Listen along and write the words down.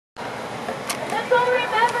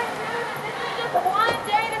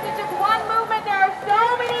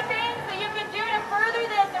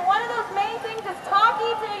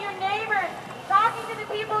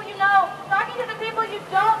people you know, talking to the people you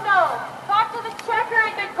don't know. Talk to the checker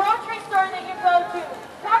at the grocery store that you go to.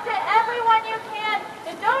 Talk to everyone you can.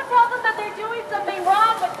 And don't tell them that they're doing something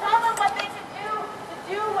wrong, but tell them what they can do to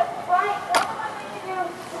do what's right. Tell them what they can do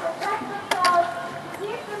to protect themselves, to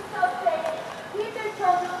keep themselves safe, keep their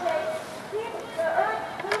children safe, keep the Earth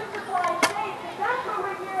food supply safe. And that's what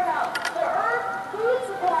we're here about. The Earth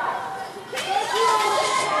food supply. Thank you.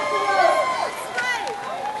 What's right?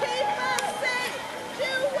 Keep us safe.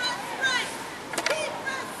 Do what's right. Keep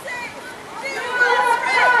us safe. Do what's right. Keep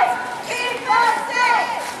us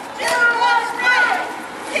safe. Do what's right.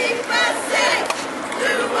 Keep us safe.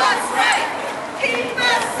 Do what's right. Keep us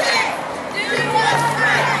safe. Do what's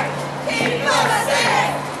right. Keep us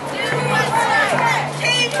safe. Do what's right.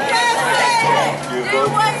 Keep us safe. Do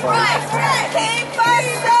what's right. Keep us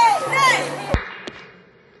safe.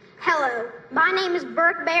 Hello, my name is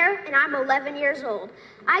Burke Bear, and I'm 11 years old.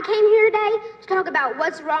 I came here today to talk about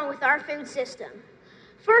what's wrong with our food system.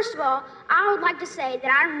 First of all, I would like to say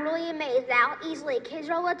that I'm really amazed at how easily kids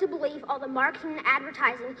are led to believe all the marketing and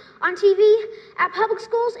advertising on TV, at public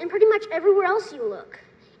schools, and pretty much everywhere else you look.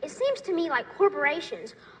 It seems to me like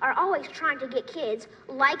corporations are always trying to get kids,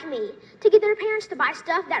 like me, to get their parents to buy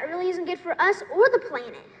stuff that really isn't good for us or the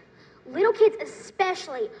planet. Little kids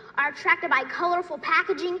especially are attracted by colorful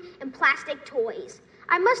packaging and plastic toys.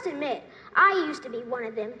 I must admit, I used to be one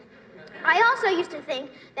of them. I also used to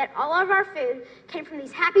think that all of our food came from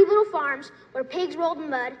these happy little farms where pigs rolled in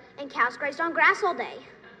mud and cows grazed on grass all day.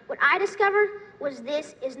 What I discovered was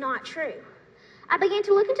this is not true. I began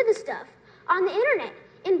to look into this stuff on the internet,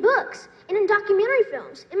 in books, and in documentary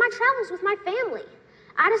films, in my travels with my family.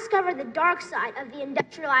 I discovered the dark side of the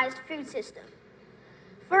industrialized food system.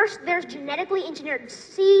 First, there's genetically engineered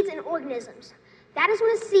seeds and organisms. That is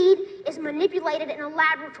when a seed is manipulated in a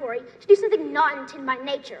laboratory to do something not intended by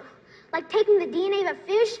nature, like taking the DNA of a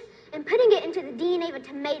fish and putting it into the DNA of a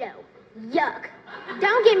tomato. Yuck.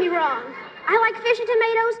 Don't get me wrong. I like fish and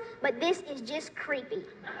tomatoes, but this is just creepy.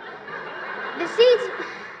 The seeds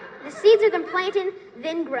are then planted,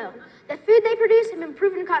 then grown. The food they produce have been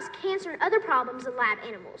proven to cause cancer and other problems in lab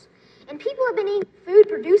animals. And people have been eating food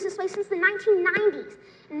produced this way since the 1990s,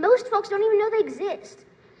 and most folks don't even know they exist.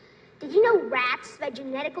 Did you know rats fed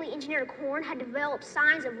genetically engineered corn had developed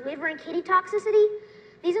signs of liver and kidney toxicity?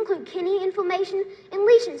 These include kidney inflammation and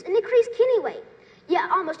lesions and decreased kidney weight. Yet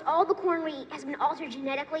almost all the corn we eat has been altered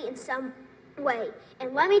genetically in some way.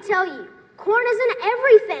 And let me tell you, corn isn't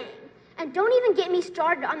everything. And don't even get me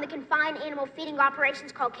started on the confined animal feeding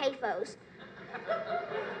operations called CAFOs.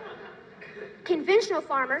 Conventional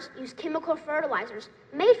farmers use chemical fertilizers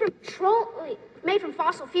made from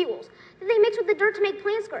fossil fuels that they mix with the dirt to make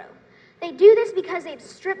plants grow. They do this because they've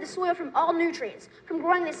stripped the soil from all nutrients, from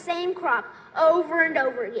growing the same crop over and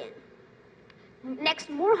over again. Next,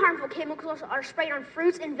 more harmful chemicals are sprayed on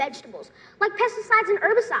fruits and vegetables, like pesticides and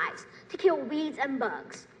herbicides, to kill weeds and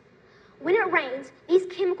bugs. When it rains, these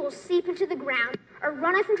chemicals seep into the ground or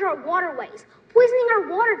run off into our waterways, poisoning our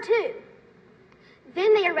water too.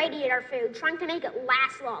 Then they irradiate our food, trying to make it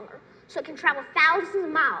last longer, so it can travel thousands of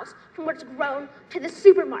miles from where it's grown to the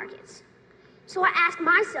supermarkets. So I asked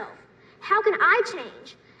myself, how can I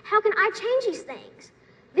change? How can I change these things?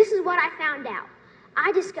 This is what I found out.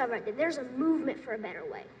 I discovered that there's a movement for a better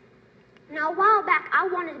way. Now, a while back, I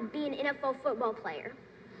wanted to be an NFL football player.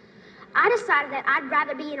 I decided that I'd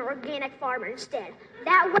rather be an organic farmer instead.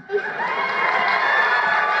 That way...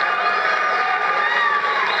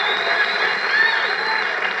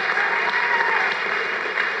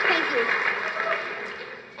 Thank you.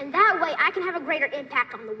 And that way, I can have a greater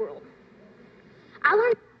impact on the world. I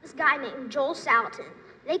learned this guy named Joel Salatin.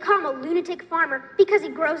 They call him a lunatic farmer because he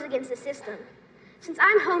grows against the system. Since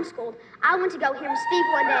I'm homeschooled, I went to go hear him speak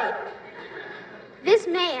one day. This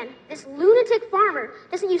man, this lunatic farmer,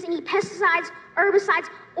 doesn't use any pesticides, herbicides,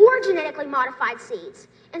 or genetically modified seeds.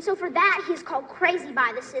 And so for that, he's called crazy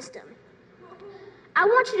by the system. I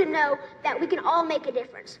want you to know that we can all make a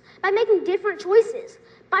difference by making different choices,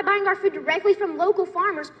 by buying our food directly from local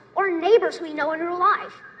farmers or neighbors who we know in real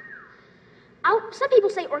life. Some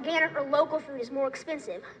people say organic or local food is more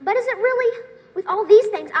expensive, but is it really? With all these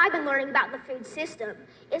things I've been learning about the food system,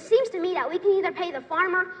 it seems to me that we can either pay the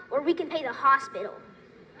farmer or we can pay the hospital.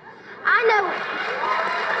 I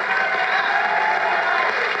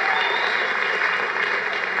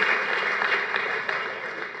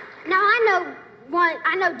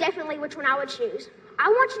know definitely which one I would choose. I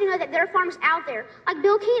want you to know that there are farmers out there, like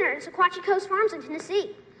Bill Keener and Sequatchie Coast Farms in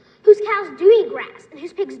Tennessee, whose cows do eat grass and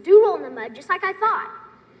whose pigs do roll in the mud just like I thought.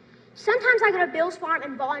 Sometimes I go to Bill's farm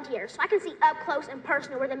and volunteer so I can see up close and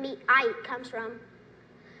personal where the meat I eat comes from.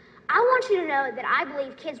 I want you to know that I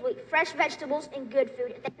believe kids will eat fresh vegetables and good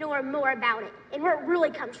food if they know more about it and where it really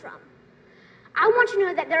comes from. I want you to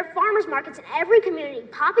know that there are farmers markets in every community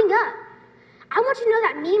popping up. I want you to know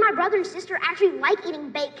that me and my brother and sister actually like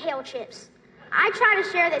eating baked kale chips. I try to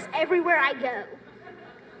share this everywhere I go.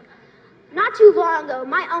 Not too long ago,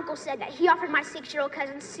 my uncle said that he offered my 6-year-old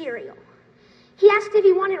cousin cereal. He asked if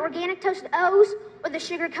he wanted organic toasted O's or the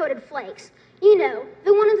sugar-coated flakes. You know,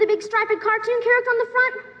 the one with the big striped cartoon character on the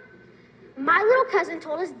front. My little cousin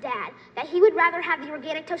told his dad that he would rather have the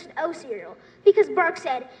organic toasted O cereal because Burke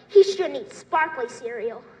said he shouldn't eat sparkly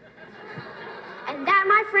cereal. And that,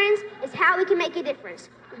 my friends, is how we can make a difference,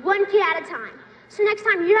 one kid at a time. So next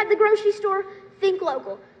time you're at the grocery store, think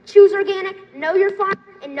local. Choose organic, know your farm,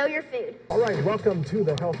 and know your food. All right, welcome to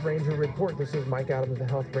the Health Ranger Report. This is Mike Adams, the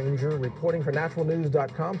Health Ranger, reporting for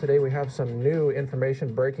naturalnews.com. Today we have some new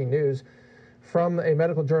information, breaking news from a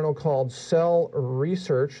medical journal called Cell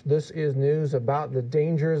Research. This is news about the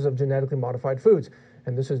dangers of genetically modified foods,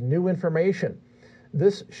 and this is new information.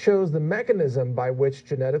 This shows the mechanism by which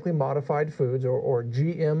genetically modified foods, or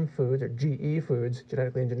GM foods, or GE foods,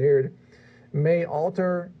 genetically engineered, may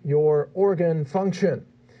alter your organ function.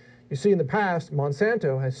 You see, in the past,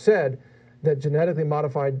 Monsanto has said that genetically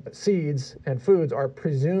modified seeds and foods are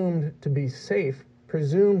presumed to be safe,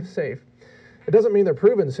 presumed safe. It doesn't mean they're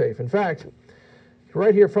proven safe. In fact,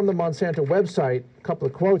 right here from the Monsanto website, a couple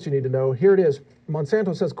of quotes you need to know. Here it is.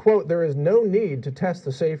 Monsanto says, quote, "There is no need to test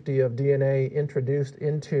the safety of DNA introduced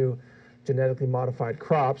into genetically modified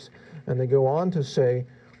crops." And they go on to say,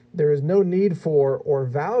 there is no need for or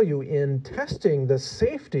value in testing the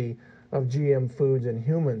safety of GM foods in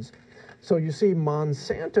humans. So you see,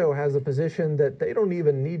 Monsanto has a position that they don't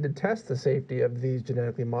even need to test the safety of these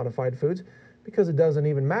genetically modified foods because it doesn't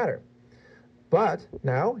even matter. But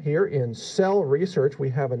now, here in Cell Research, we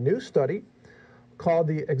have a new study called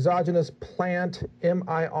the exogenous plant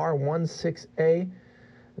MIR16A.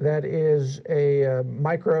 That is a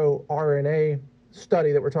microRNA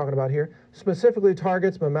study that we're talking about here. Specifically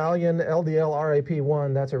targets mammalian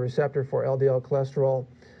LDL-RAP1. That's a receptor for LDL cholesterol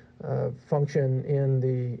function in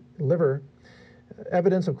the liver.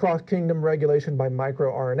 Evidence of cross-kingdom regulation by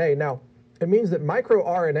microRNA. Now, it means that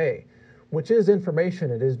microRNA, which is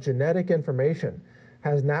information, it is genetic information,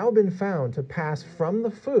 has now been found to pass from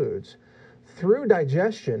the foods through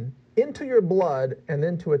digestion into your blood and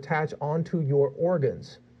then to attach onto your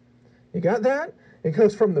organs. You got that? It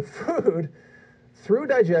goes from the food through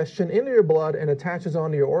digestion into your blood and attaches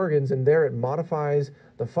onto your organs, and there it modifies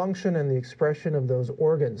the function and the expression of those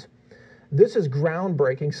organs. This is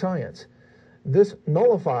groundbreaking science. This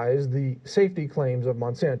nullifies the safety claims of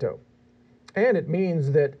Monsanto. And it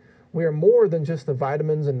means that we are more than just the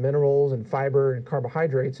vitamins and minerals and fiber and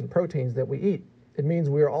carbohydrates and proteins that we eat. It means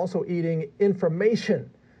we are also eating information.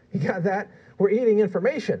 You got that? We're eating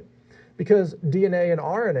information because DNA and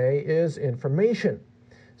RNA is information.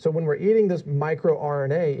 So when we're eating this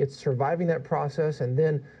microRNA, it's surviving that process and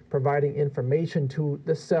then providing information to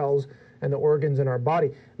the cells and the organs in our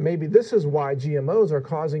body. Maybe this is why GMOs are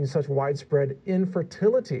causing such widespread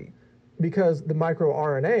infertility, because the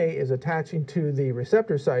microRNA is attaching to the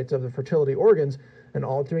receptor sites of the fertility organs and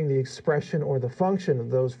altering the expression or the function of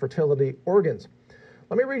those fertility organs.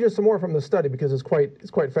 Let me read you some more from the study because it's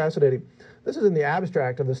quite fascinating. This is in the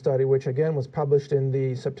abstract of the study, which again was published in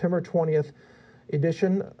the September 20th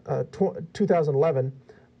edition, 2011,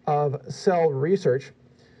 of Cell Research.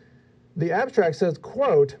 The abstract says,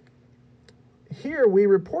 quote, "Here we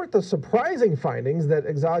report the surprising findings that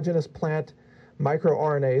exogenous plant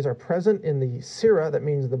microRNAs are present in the sera, that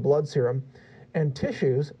means the blood serum, and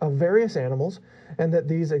tissues of various animals, and that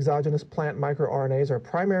these exogenous plant microRNAs are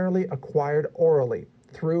primarily acquired orally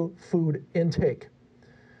through food intake."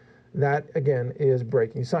 That, again, is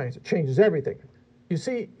breaking science. It changes everything. You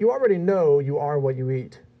see, you already know you are what you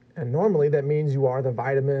eat. And normally that means you are the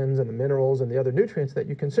vitamins and the minerals and the other nutrients that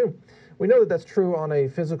you consume. We know that that's true on a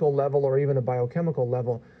physical level or even a biochemical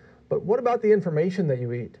level. But what about the information that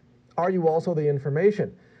you eat? Are you also the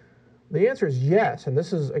information? The answer is yes, and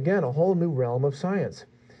this is, again, a whole new realm of science.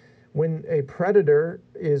 When a predator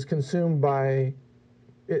is consumed by,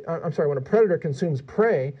 when a predator consumes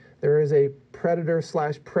prey, there is a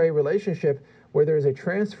predator/prey relationship where there is a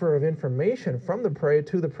transfer of information from the prey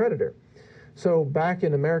to the predator. So back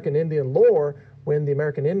in American Indian lore, when the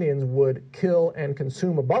American Indians would kill and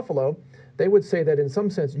consume a buffalo, they would say that in some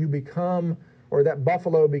sense you become, or that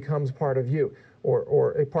buffalo becomes part of you,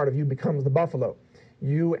 or a part of you becomes the buffalo.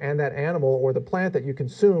 You and that animal or the plant that you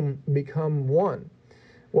consume become one.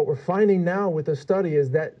 What we're finding now with this study is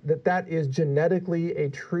that is genetically a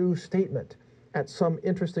true statement at some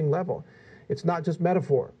interesting level. It's not just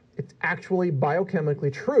metaphor. It's actually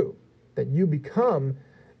biochemically true that you become,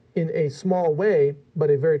 in a small way, but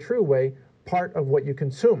a very true way, part of what you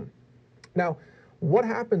consume. Now, what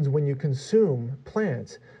happens when you consume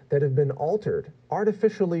plants that have been altered,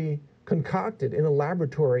 artificially concocted in a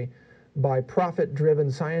laboratory by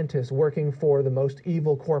profit-driven scientists working for the most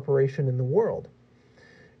evil corporation in the world?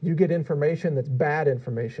 You get information that's bad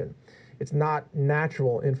information. It's not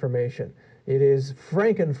natural information. It is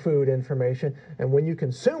frankenfood information, and when you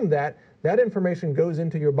consume that, that information goes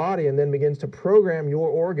into your body and then begins to program your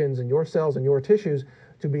organs and your cells and your tissues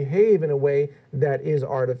to behave in a way that is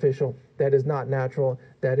artificial, that is not natural,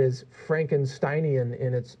 that is Frankensteinian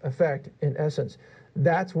in its effect, in essence.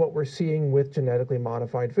 That's what we're seeing with genetically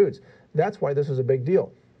modified foods. That's why this is a big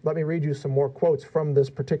deal. Let me read you some more quotes from this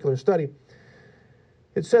particular study.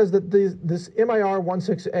 It says that this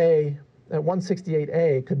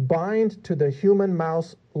MIR168A could bind to the human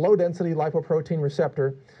mouse low-density lipoprotein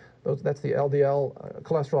receptor, that's the LDL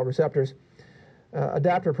cholesterol receptors,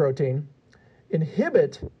 adapter protein,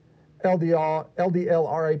 inhibit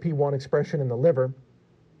LDL-RAP1 expression in the liver.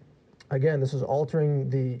 Again, this is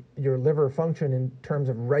altering your liver function in terms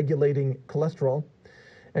of regulating cholesterol,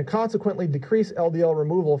 and consequently decrease LDL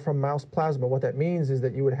removal from mouse plasma. What that means is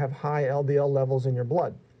that you would have high LDL levels in your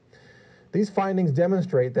blood. These findings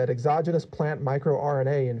demonstrate that exogenous plant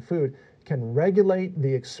microRNA in food can regulate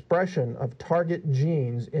the expression of target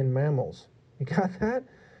genes in mammals. You got that?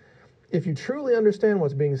 If you truly understand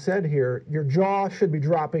what's being said here, your jaw should be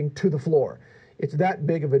dropping to the floor. It's that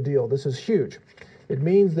big of a deal. This is huge. It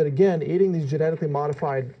means that, again, eating these genetically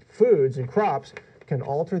modified foods and crops can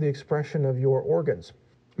alter the expression of your organs.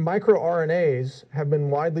 MicroRNAs have been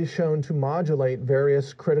widely shown to modulate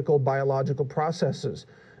various critical biological processes,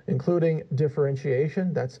 including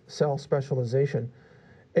differentiation, that's cell specialization,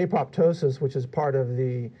 apoptosis, which is part of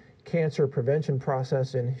the cancer prevention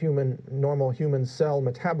process in normal human cell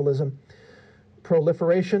metabolism,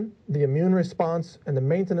 proliferation, the immune response, and the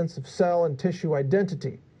maintenance of cell and tissue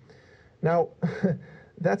identity. Now,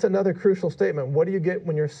 that's another crucial statement. What do you get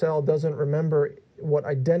when your cell doesn't remember what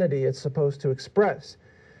identity it's supposed to express?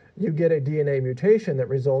 You get a DNA mutation that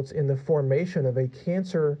results in the formation of a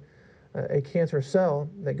cancer cell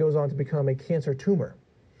that goes on to become a cancer tumor.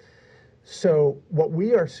 So what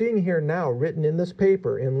we are seeing here now, written in this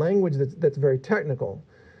paper in language that's very technical,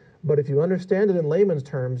 but if you understand it in layman's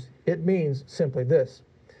terms, it means simply this.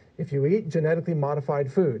 If you eat genetically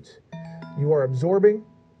modified foods, you are absorbing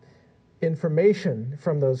information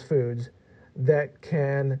from those foods that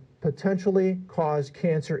can potentially cause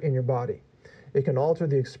cancer in your body. It can alter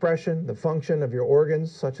the expression, the function of your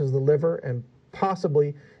organs, such as the liver, and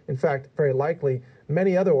possibly, in fact, very likely,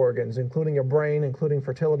 many other organs, including your brain, including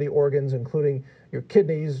fertility organs, including your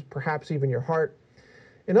kidneys, perhaps even your heart.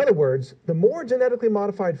 In other words, the more genetically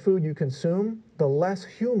modified food you consume, the less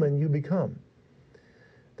human you become.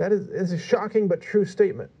 That is a shocking but true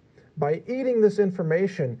statement. By eating this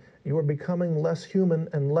information, you are becoming less human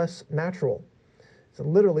and less natural. It's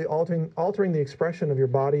literally altering the expression of your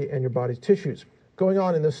body and your body's tissues. Going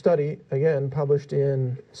on in this study, again, published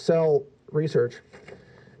in Cell Research,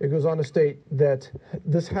 it goes on to state that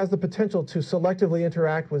this has the potential to selectively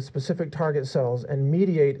interact with specific target cells and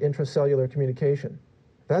mediate intracellular communication.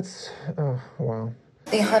 That's, wow.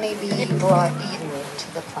 The honeybee brought Eden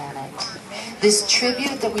to the planet. This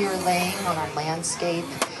tribute that we are laying on our landscape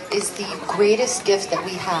is the greatest gift that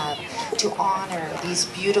we have to honor these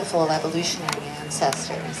beautiful evolutionary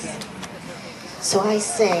ancestors. So I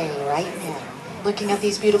say right now, looking at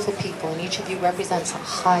these beautiful people, and each of you represents a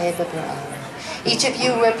hive of your own. Each of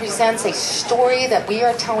you represents a story that we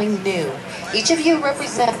are telling new. Each of you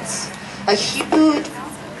represents a huge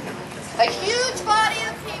body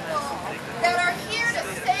of people that are here to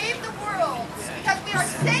save the world because we are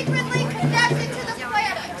sacredly connected to the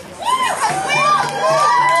planet. Because we are the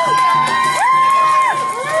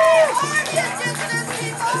indigenous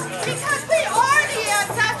people, because we are the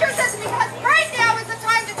ancestors, and because right now is the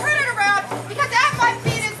time to turn it around, because at my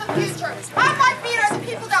feet is the future. At my feet are the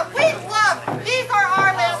people that we love. These are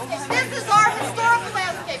our landscapes. This is our historical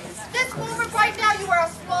landscape. This moment right now, you are a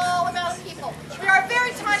small amount of people. We are a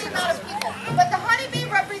very tiny amount of people. But the honey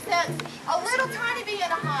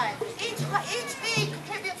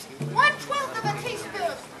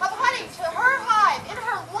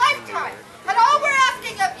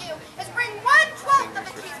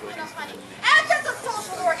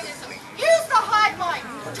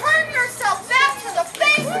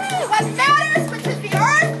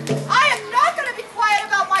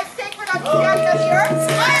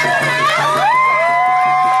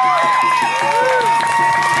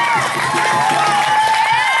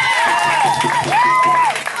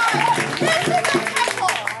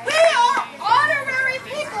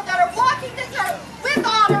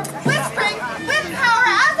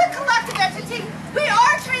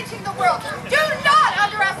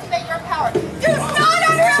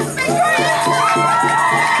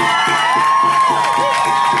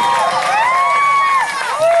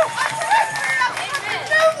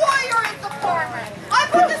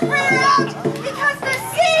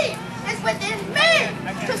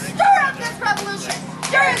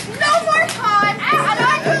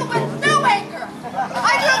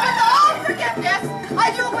I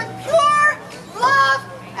do it with pure love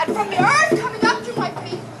and from the earth coming up to my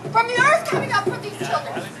feet, from the earth coming up for these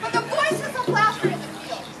children, from the voices of laughter in the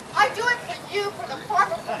field. I do it for you, for the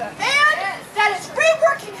farmer, for the man that is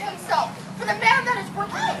reworking himself, for the man that is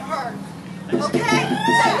working the earth. Okay?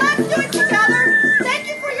 So let's do it together. Thank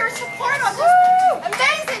you for your support on this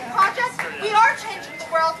amazing project. We are changing the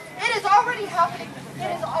world. It is already happening. It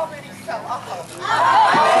is already so.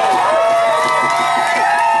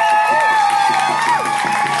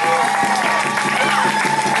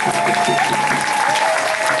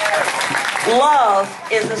 Love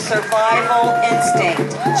is a survival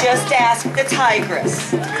instinct. Just ask the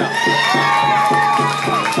tigress.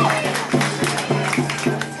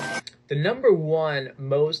 The number one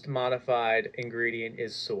most modified ingredient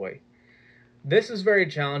is soy. This is very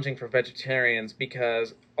challenging for vegetarians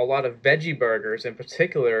because a lot of veggie burgers in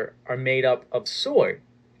particular are made up of soy.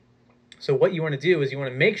 So what you want to do is you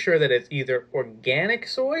want to make sure that it's either organic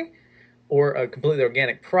soy or a completely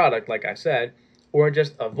organic product, like I said, or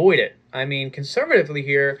just avoid it. I mean, conservatively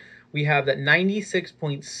here, we have that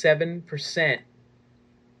 96.7%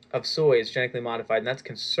 of soy is genetically modified, and that's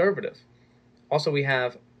conservative. Also, we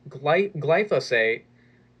have glyphosate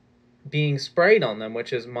being sprayed on them,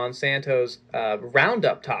 which is Monsanto's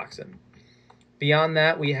Roundup toxin. Beyond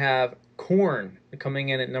that, we have corn coming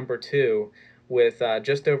in at number 2 with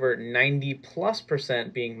just over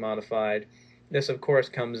 90+% being modified. This, of course,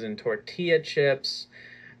 comes in tortilla chips,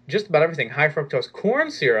 just about everything. High fructose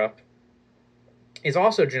corn syrup is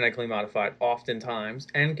also genetically modified oftentimes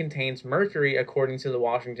and contains mercury, according to the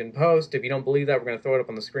Washington Post. If you don't believe that, we're going to throw it up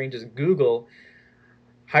on the screen. Just Google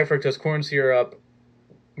high fructose corn syrup,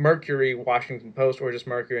 mercury, Washington Post, or just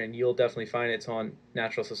mercury, and you'll definitely find it's on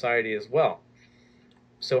Natural Society as well.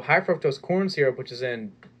 So high fructose corn syrup, which is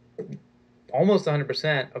in almost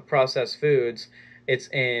 100% of processed foods, it's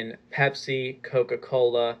in Pepsi,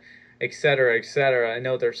 Coca-Cola, etc., etc. I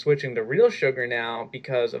know they're switching to real sugar now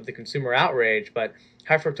because of the consumer outrage, but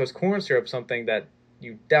high fructose corn syrup is something that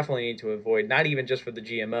you definitely need to avoid, not even just for the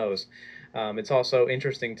GMOs. It's also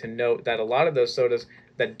interesting to note that a lot of those sodas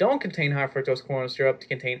that don't contain high fructose corn syrup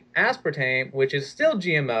contain aspartame, which is still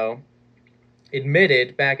GMO,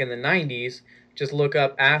 admitted back in the 90s. Just look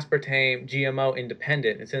up aspartame GMO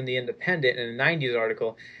independent. It's in the Independent in a 90s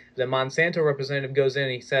article. The Monsanto representative goes in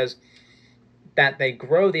and he says that they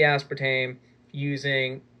grow the aspartame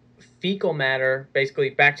using fecal matter, basically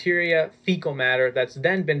bacteria fecal matter that's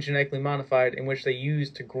then been genetically modified, in which they use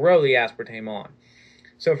to grow the aspartame on.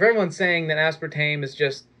 So if everyone's saying that aspartame is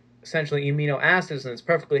just essentially amino acids and it's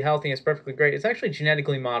perfectly healthy and it's perfectly great, it's actually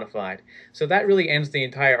genetically modified. So that really ends the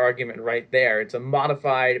entire argument right there. It's a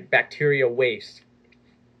modified bacteria waste.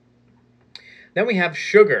 Then we have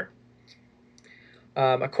sugar.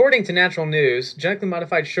 According to Natural News, genetically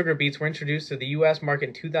modified sugar beets were introduced to the U.S. market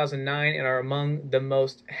in 2009 and are among the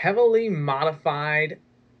most heavily modified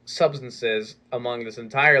substances among this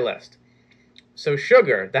entire list. So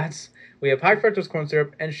sugar, we have high fructose corn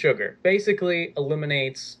syrup and sugar. Basically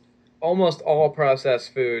eliminates almost all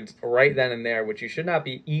processed foods right then and there, which you should not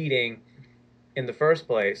be eating in the first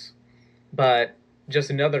place, but just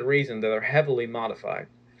another reason that they're heavily modified.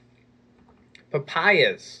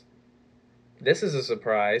 Papayas. This is a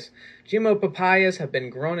surprise. GMO papayas have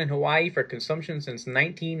been grown in Hawaii for consumption since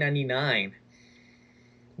 1999.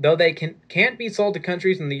 Though they can't be sold to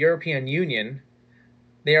countries in the European Union,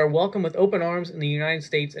 they are welcome with open arms in the United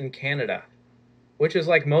States and Canada, which is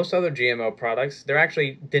like most other GMO products. They're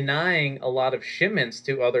actually denying a lot of shipments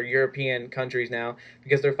to other European countries now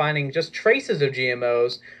because they're finding just traces of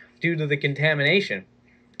GMOs due to the contamination.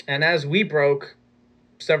 And as we broke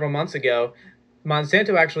several months ago,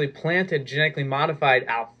 Monsanto actually planted genetically modified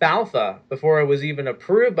alfalfa before it was even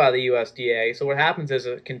approved by the USDA. So what happens is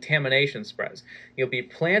a contamination spreads. You'll be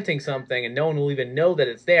planting something and no one will even know that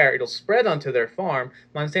it's there. It'll spread onto their farm.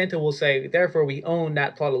 Monsanto will say, therefore we own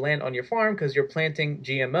that plot of land on your farm because you're planting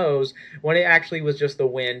GMOs, when it actually was just the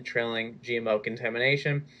wind trailing GMO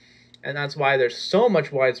contamination. And that's why there's so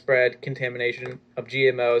much widespread contamination of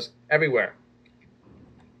GMOs everywhere.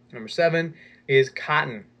 Number 7 is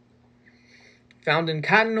cotton. Found in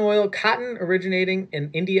cotton oil, cotton originating in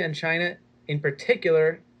India and China in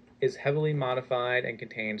particular is heavily modified and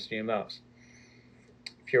contains GMOs.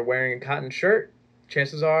 If you're wearing a cotton shirt,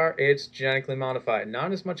 chances are it's genetically modified.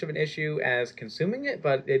 Not as much of an issue as consuming it,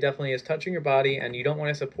 but it definitely is touching your body, and you don't want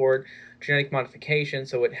to support genetic modification,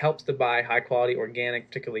 so it helps to buy high-quality organic,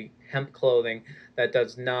 particularly hemp clothing, that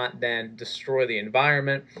does not then destroy the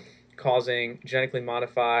environment, causing genetically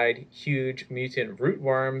modified, huge mutant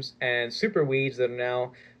rootworms and super weeds that are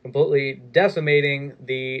now completely decimating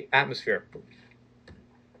the atmosphere.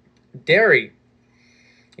 Dairy.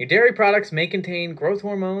 Your dairy products may contain growth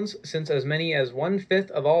hormones, since as many as 1/5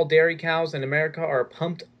 of all dairy cows in America are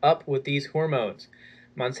pumped up with these hormones.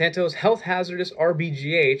 Monsanto's health hazardous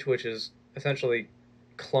RBGH, which is essentially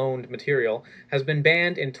cloned material, has been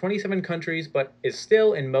banned in 27 countries but is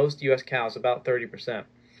still in most U.S. cows, about 30%.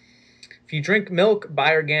 If you drink milk,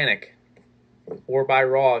 buy organic, or buy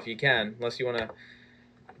raw if you can, unless you want to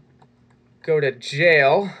go to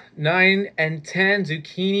jail. 9 and 10,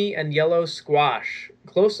 zucchini and yellow squash.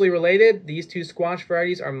 Closely related, these two squash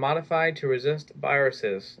varieties are modified to resist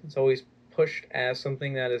viruses. It's always pushed as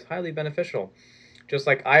something that is highly beneficial. Just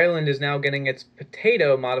like Ireland is now getting its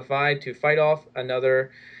potato modified to fight off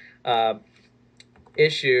another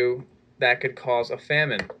issue that could cause a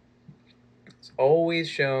famine. It's always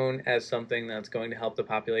shown as something that's going to help the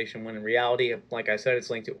population, when in reality, like I said, it's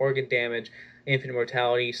linked to organ damage, infant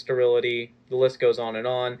mortality, sterility, the list goes on and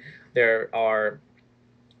on. There are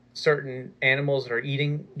certain animals that are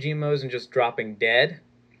eating GMOs and just dropping dead,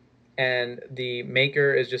 and the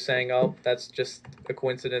maker is just saying, oh, that's just a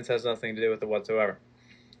coincidence, has nothing to do with it whatsoever.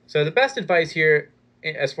 So the best advice here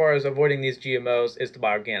as far as avoiding these GMOs is to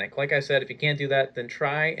buy organic. Like I said, if you can't do that, then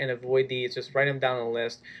try and avoid these. Just write them down on a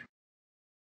list.